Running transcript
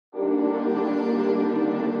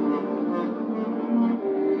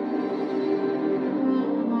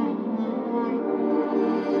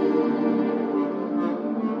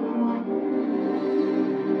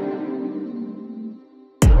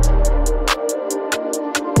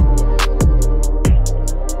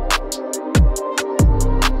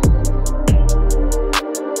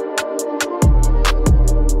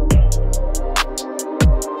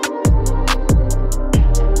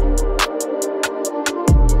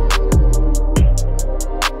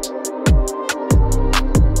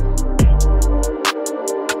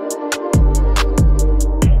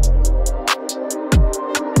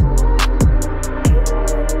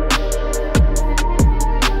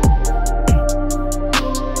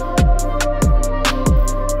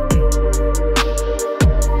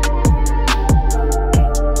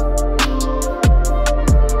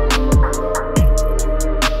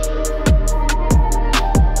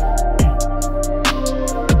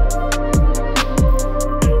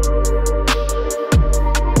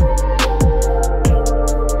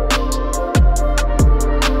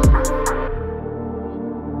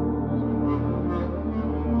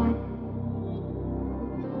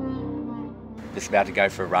just about to go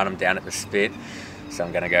for a run. I'm down at the Spit, so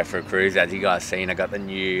I'm going to go for a cruise. As you guys seen, I got the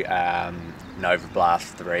new Nova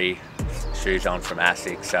Blast 3 shoes on from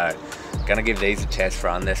ASICS, so I'm going to give these a test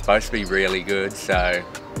run. They're supposed to be really good, so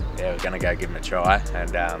yeah, we're going to go give them a try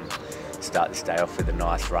and start this day off with a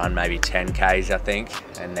nice run, maybe 10 Ks I think,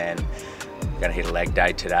 and then I'm going to hit a leg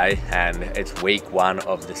day today, and it's week 1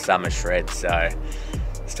 of the summer shred, so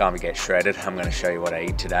it's time to get shredded. I'm going to show you what I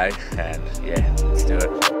eat today, and yeah, let's do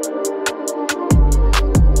it.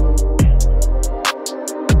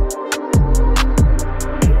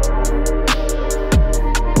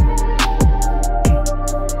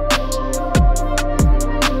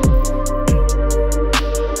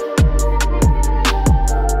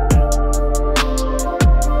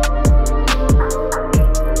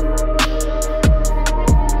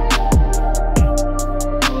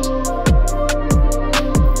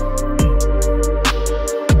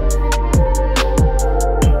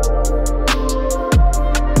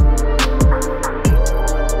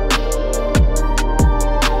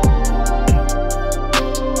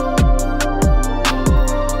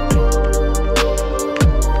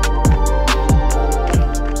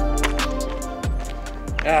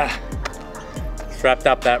 Just wrapped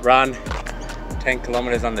up that run, 10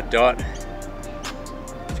 kilometers on the dot.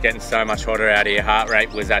 It's getting so much hotter out here. Heart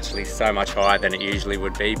rate was actually so much higher than it usually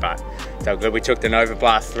would be, but so good. We took the Nova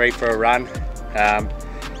Blast 3 for a run.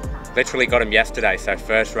 Literally got them yesterday, so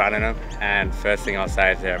first run in them, and first thing I'll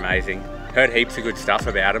say is they're amazing. Heard heaps of good stuff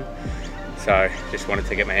about them, so just wanted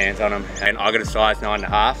to get my hands on them. And I got a size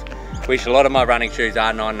 9.5, which a lot of my running shoes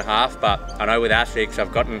are 9.5, but I know with ASICS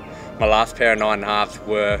I've gotten my last pair of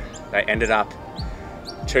 9.5s they ended up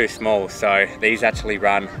too small, so these actually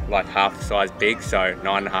run like half the size big, so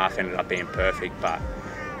 9.5 ended up being perfect. But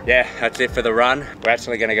yeah, that's it for the run. We're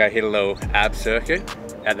actually going to go hit a little ab circuit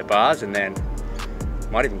at the bars, and then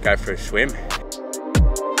might even go for a swim.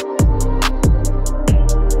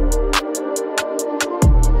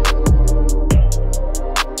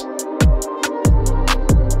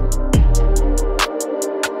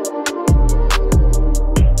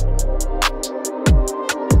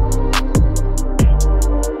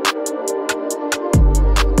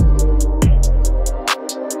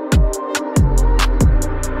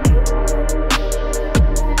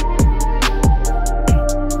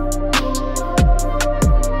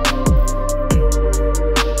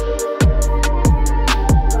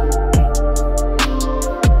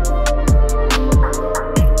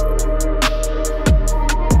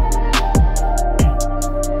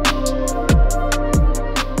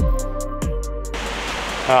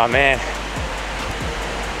 Oh man,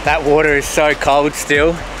 that water is so cold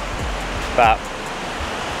still, but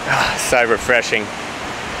so refreshing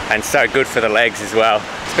and so good for the legs as well.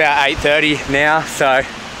 It's about 8:30 now, so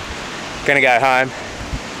gonna go home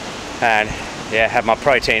and yeah, have my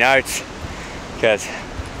protein oats because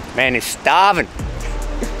man is starving.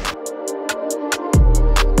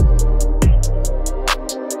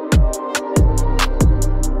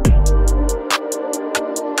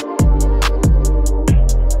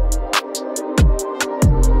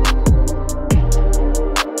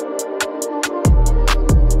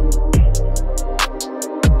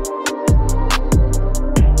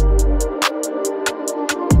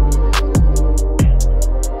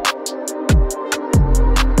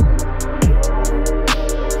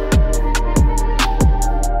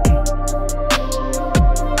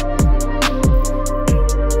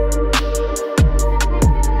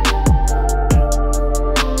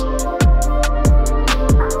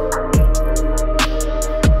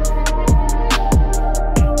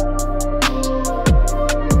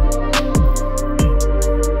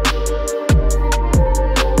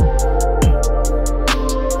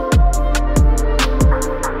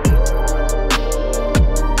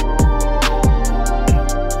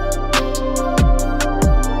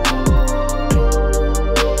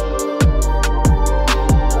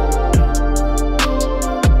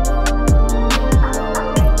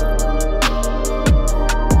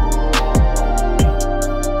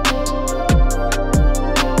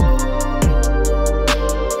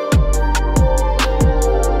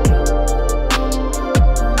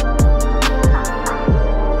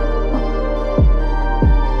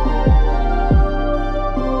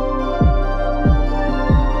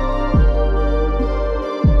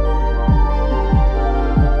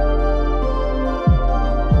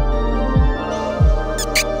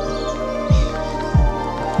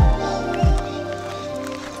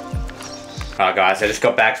 Alright guys, I just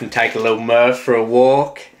got back from taking a little Murph for a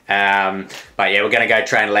walk. But yeah, we're going to go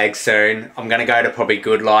train legs soon. I'm going to go to probably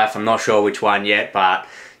Good Life. I'm not sure which one yet, but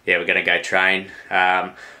yeah, we're going to go train.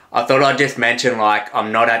 I thought I'd just mention, like,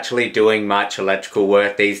 I'm not actually doing much electrical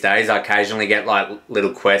work these days. I occasionally get like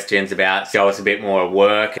little questions about show us a bit more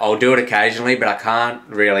work. I'll do it occasionally, but I can't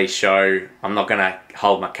really show, I'm not gonna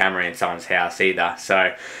hold my camera in someone's house either.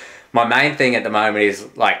 So my main thing at the moment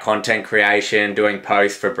is like content creation, doing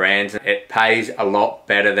posts for brands. It pays a lot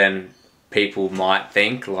better than people might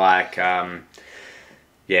think. Like,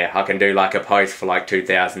 yeah, I can do like a post for like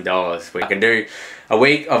 $2,000. I can do a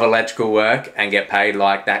week of electrical work and get paid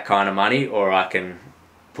like that kind of money, or I can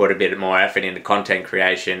put a bit more effort into content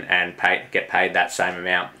creation and get paid that same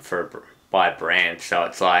amount by a brand. So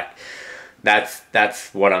it's like,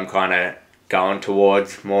 that's what I'm kind of going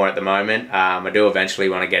towards more at the moment. I do eventually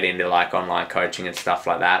want to get into like online coaching and stuff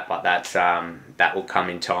like that, but that's that will come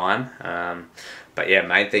in time. But yeah,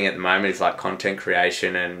 main thing at the moment is like content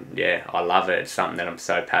creation, and yeah, I love it. It's something that I'm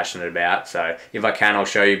so passionate about. So if I can, I'll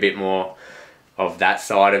show you a bit more of that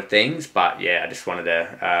side of things. But yeah, I just wanted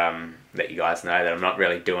to let you guys know that I'm not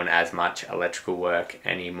really doing as much electrical work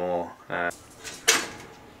anymore.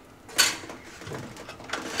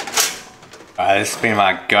 This has been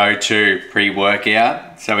my go-to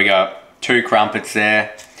pre-workout. So we got 2 crumpets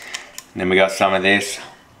there, and then we got some of this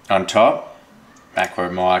on top.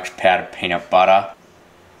 Macro Mike's powdered peanut butter,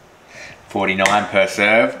 49 per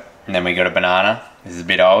serve, and then we got a banana. This is a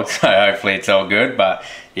bit old, so hopefully it's all good, but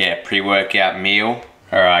yeah, pre-workout meal.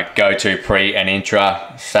 Alright, go-to pre and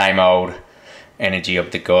intra, same old energy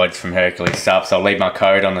of the gods from Hercules Supplements. So I'll leave my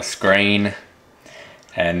code on the screen,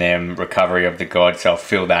 and then recovery of the gods, so I'll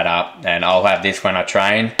fill that up, and I'll have this when I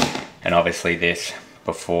train, and obviously this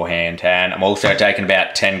beforehand. And I'm also taking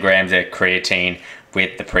about 10 grams of creatine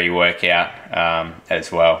with the pre-workout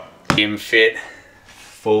as well. Gym Fit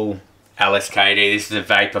full LSKD. This is a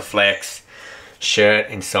Vapor Flex shirt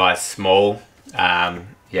in size small.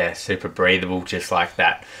 Yeah, super breathable, just like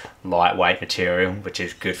that lightweight material, which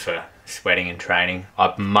is good for sweating and training.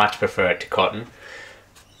 I much prefer it to cotton.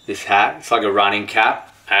 This hat, it's like a running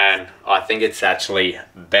cap, and I think it's actually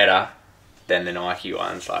better than the Nike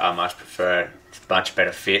ones. Like, I much prefer it. It's much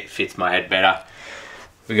better fit, fits my head better.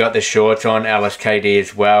 We got the shorts on, LSKD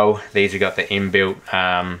as well. These have got the inbuilt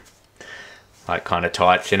like kind of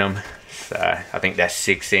tights in them. So I think they're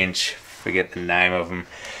 6-inch, forget the name of them.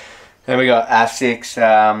 Then we got Asics,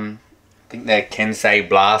 I think they're Kensei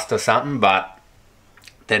Blast or something, but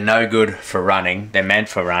they're no good for running. They're meant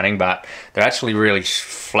for running, but they're actually really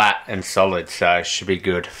flat and solid, so it should be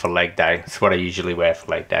good for leg day. That's what I usually wear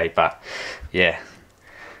for leg day, but yeah.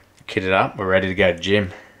 Kitted up, we're ready to go to the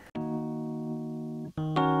gym.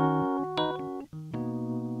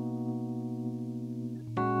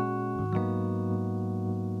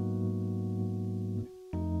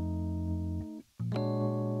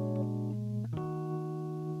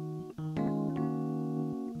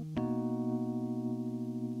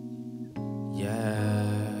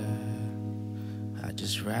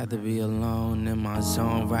 Rather be alone in my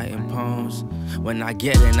zone writing poems. When I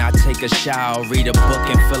get in, I take a shower, read a book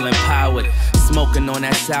and feel empowered. Smoking on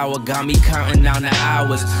that sour got me counting down the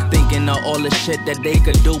hours, thinking of all the shit that they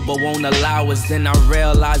could do but won't allow us. Then I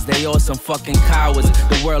realize they all some fucking cowards.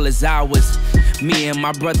 The world is ours. Me and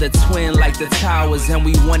my brother twin like the towers, and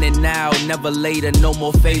we want it now, never later. No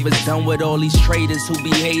more favors done with all these traitors who be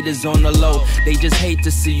haters on the low. They just hate to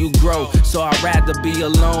see you grow, so I'd rather be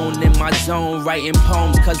alone in my zone writing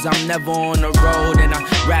poems, cause I'm never on the road, and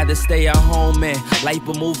I'd rather stay at home. And life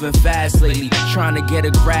been moving fast lately, trying to get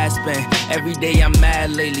a grasp, and every day I'm mad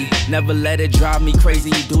lately. Never let it drive me crazy,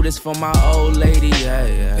 you do this for my old lady,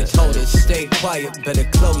 yeah. They told us stay quiet, better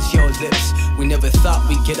close your lips. We never thought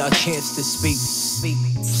we'd get our chance to speak.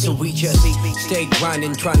 So we just stay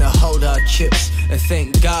grinding, trying to hold our chips, and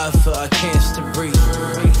thank God for our chance to breathe.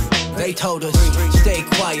 They told us stay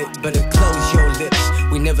quiet, better close your lips.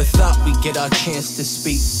 We never thought we'd get our chance to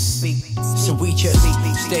speak. So we just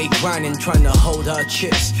stay grinding, trying to hold our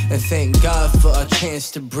chips, and thank God for our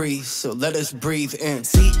chance to breathe. So let us breathe in.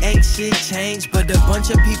 See, ain't shit changed, but a bunch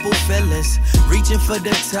of people feel us. Reaching for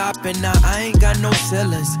the top, and now I ain't got no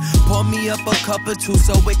ceilings. Pour me up a cup or two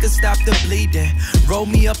so it could stop the bleeding. Roll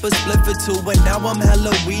me up a split for two, and now I'm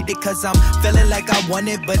hella weeded, cause I'm feeling like I want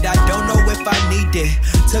it, but I don't know if I need it.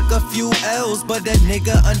 Took a few L's, but that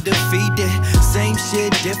nigga undefeated. Same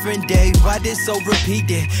shit, different day, why this so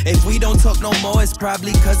repeated? If we don't talk no more, it's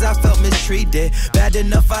probably cause I felt mistreated. Bad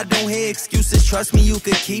enough I don't hear excuses, trust me you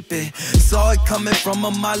could keep it. Saw it coming from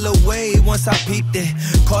a mile away once I peeped it.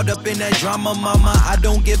 Caught up in that drama, mama, I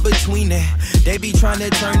don't get between it. They be trying to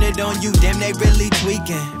turn it on you, damn they really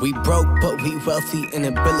tweaking. We broke, but we wealthy in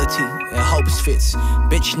ability and hopes fits.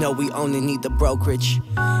 Bitch, no, we only need the brokerage.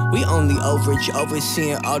 We only overage,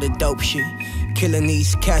 overseeing all the dope shit. killing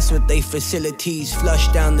these cats with they facilities. Flush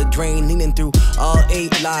down the drain, leaning through all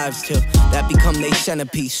 8 lives till that become they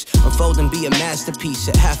centerpiece. Unfold and be a masterpiece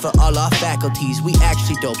at half of all our faculties. We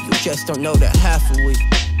actually dope, you just don't know that half of we.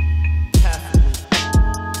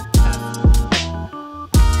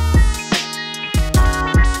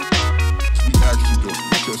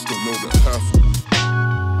 Just don't know that half of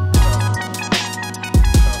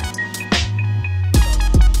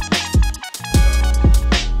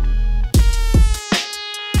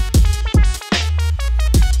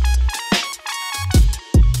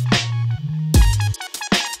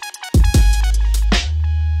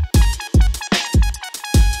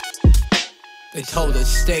They told us,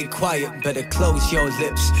 stay quiet, better close your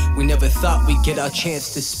lips. We never thought we'd get our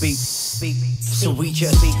chance to speak. So we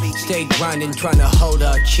just stay grinding, trying to hold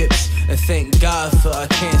our chips, and thank God for our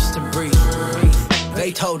chance to breathe.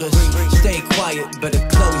 They told us, stay quiet, better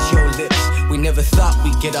close your lips. We never thought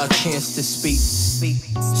we'd get our chance to speak.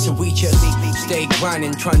 So we just stay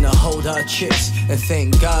grinding, trying to hold our chips, and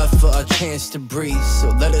thank God for our chance to breathe. So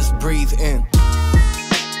let us breathe in.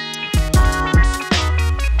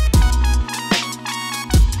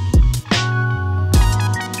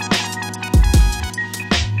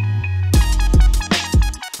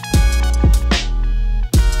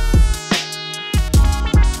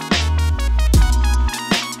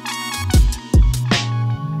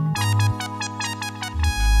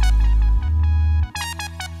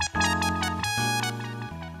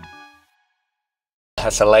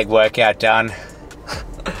 That's a leg workout done.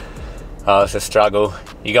 Oh, it's a struggle.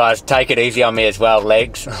 You guys take it easy on me as well.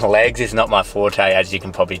 Legs is not my forte, as you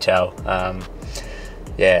can probably tell.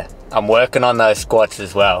 Yeah, I'm working on those squats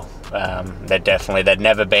as well. They've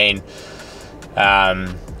never been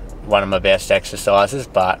one of my best exercises,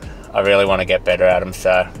 but I really want to get better at them.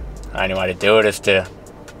 So the only way to do it is to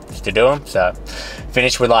do them. So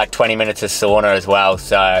finished with like 20 minutes of sauna as well.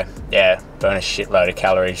 So yeah, burn a shitload of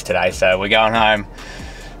calories today. So we're going home,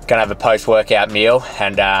 gonna have a post-workout meal,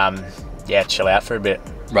 and yeah, chill out for a bit.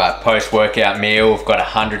 Right, post-workout meal, we've got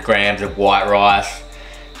 100 grams of white rice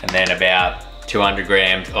and then about 200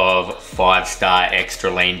 grams of 5-star extra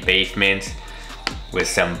lean beef mince with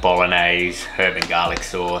some bolognese herb and garlic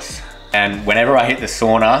sauce. And whenever I hit the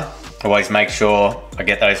sauna, I always make sure I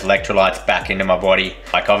get those electrolytes back into my body.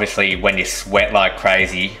 Like obviously when you sweat like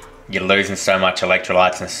crazy, you're losing so much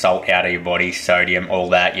electrolytes and salt out of your body, sodium, all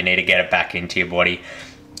that. You need to get it back into your body.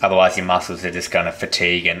 Otherwise your muscles are just gonna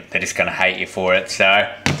fatigue and they're just gonna hate you for it.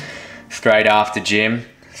 So straight after gym,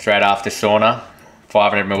 straight after sauna,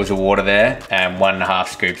 500 mils of water there and 1.5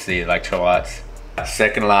 scoops of the electrolytes.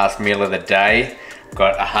 Second last meal of the day,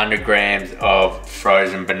 got 100 grams of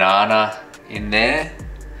frozen banana in there.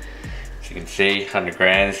 As you can see, 100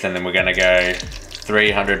 grams, and then we're gonna go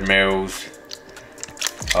 300 mils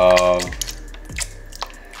of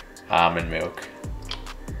almond milk.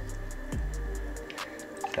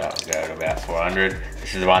 So I'll go to about 400.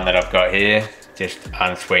 This is the one that I've got here, just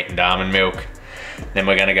unsweetened almond milk. Then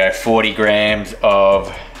we're gonna go 40 grams of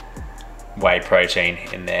whey protein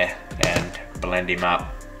in there and blend him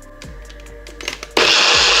up.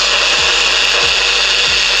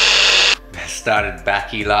 Started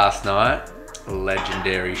Backy last night, a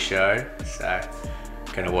legendary show. So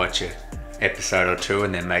gonna watch an episode or two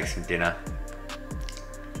and then make some dinner.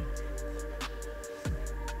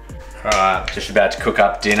 Alright, just about to cook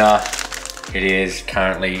up dinner. It is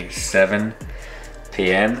currently 7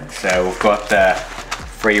 PM. So we've got the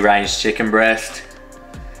free range chicken breast,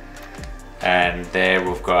 and there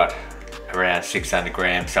we've got around 600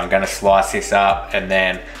 grams. So I'm gonna slice this up and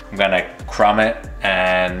then I'm gonna crumb it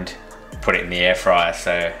and put it in the air fryer.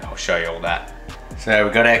 So I'll show you all that. So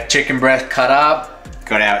we've got our chicken breast cut up,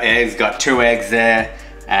 got our eggs, got 2 eggs there,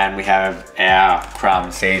 and we have our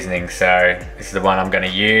crumb seasoning. So this is the one I'm gonna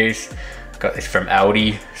use. Got this from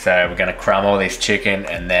Aldi. So we're gonna crumb all this chicken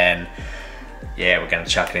and then, yeah, we're gonna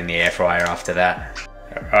chuck it in the air fryer after that.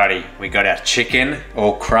 Alrighty, we got our chicken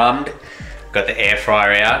all crumbed. Got the air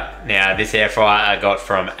fryer out. Now this air fryer I got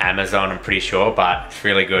from Amazon, I'm pretty sure, but it's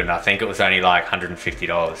really good, and I think it was only like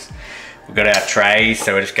 $150. We've got our trays,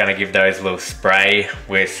 so we're just gonna give those a little spray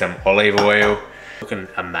with some olive oil. Looking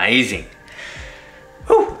amazing.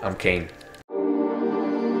 Whew, I'm keen.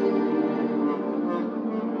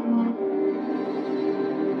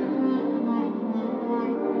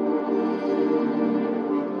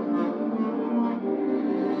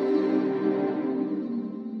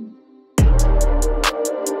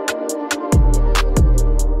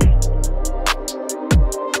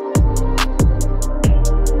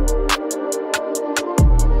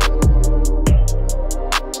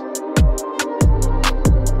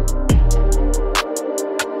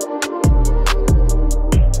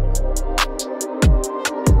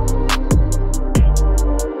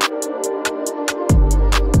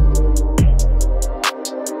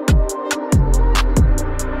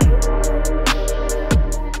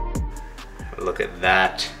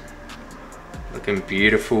 looking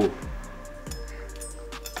beautiful.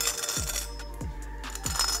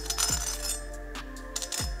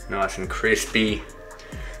 Nice and crispy.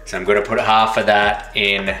 So I'm gonna put half of that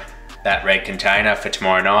in that red container for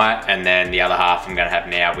tomorrow night, and then the other half I'm gonna have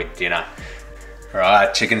now with dinner. All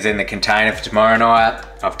right, chicken's in the container for tomorrow night.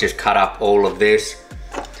 I've just cut up all of this.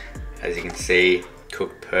 As you can see,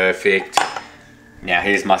 cooked perfect. Now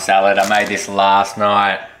here's my salad. I made this last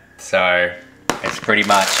night, so it's pretty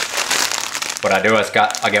much what I do is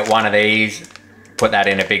I get one of these, put that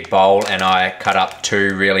in a big bowl, and I cut up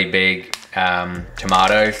 2 really big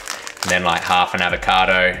tomatoes, and then like half an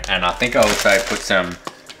avocado, and I think I also put some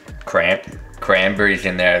cranberries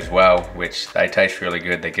in there as well, which they taste really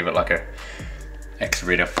good. They give it like a extra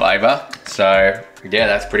bit of flavor. So yeah,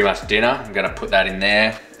 that's pretty much dinner. I'm gonna put that in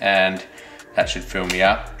there, and that should fill me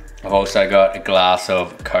up. I've also got a glass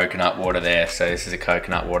of coconut water there. So this is a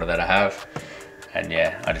coconut water that I have, and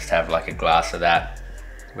yeah, I just have like a glass of that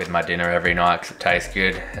with my dinner every night because it tastes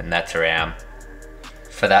good, and that's around,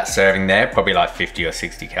 for that serving there, probably like 50 or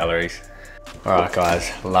 60 calories. All right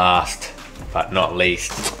guys, last but not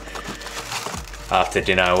least, after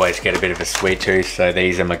dinner I always get a bit of a sweet tooth, so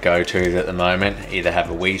these are my go-tos at the moment. Either have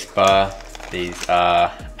a Wheat bar. These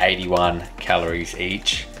are 81 calories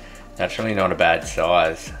each. That's really not a bad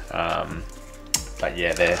size, but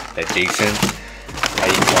yeah, they're decent.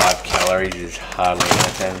 85 calories is hardly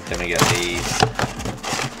anything. Then we get these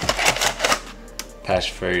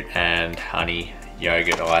passion fruit and honey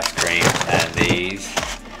yogurt ice cream, and these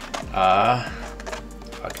are,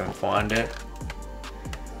 if I can find it,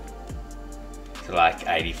 it's like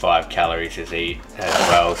 85 calories as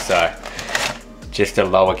well. So just a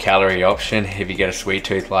lower calorie option if you get a sweet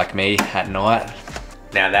tooth like me at night.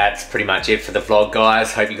 Now that's pretty much it for the vlog,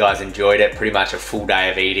 guys. Hope you guys enjoyed it. Pretty much a full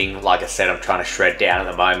day of eating. Like I said, I'm trying to shred down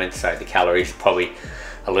at the moment, so the calories are probably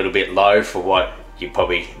a little bit low for what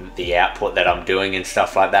the output that I'm doing and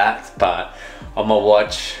stuff like that. But on my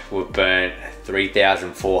watch, we've burnt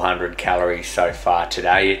 3,400 calories so far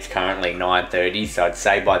today. It's currently 9:30, so I'd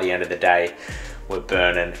say by the end of the day, we're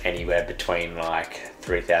burning anywhere between like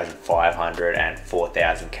 3,500 and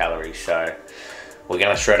 4,000 calories. So we're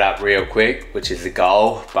gonna shred up real quick, which is the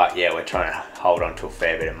goal. But yeah, we're trying to hold on to a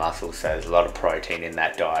fair bit of muscle, so there's a lot of protein in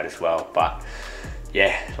that diet as well. But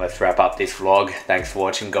yeah, let's wrap up this vlog. Thanks for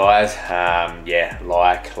watching, guys. Yeah,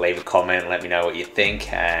 leave a comment, let me know what you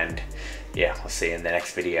think, and yeah, I'll see you in the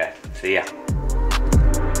next video. See ya.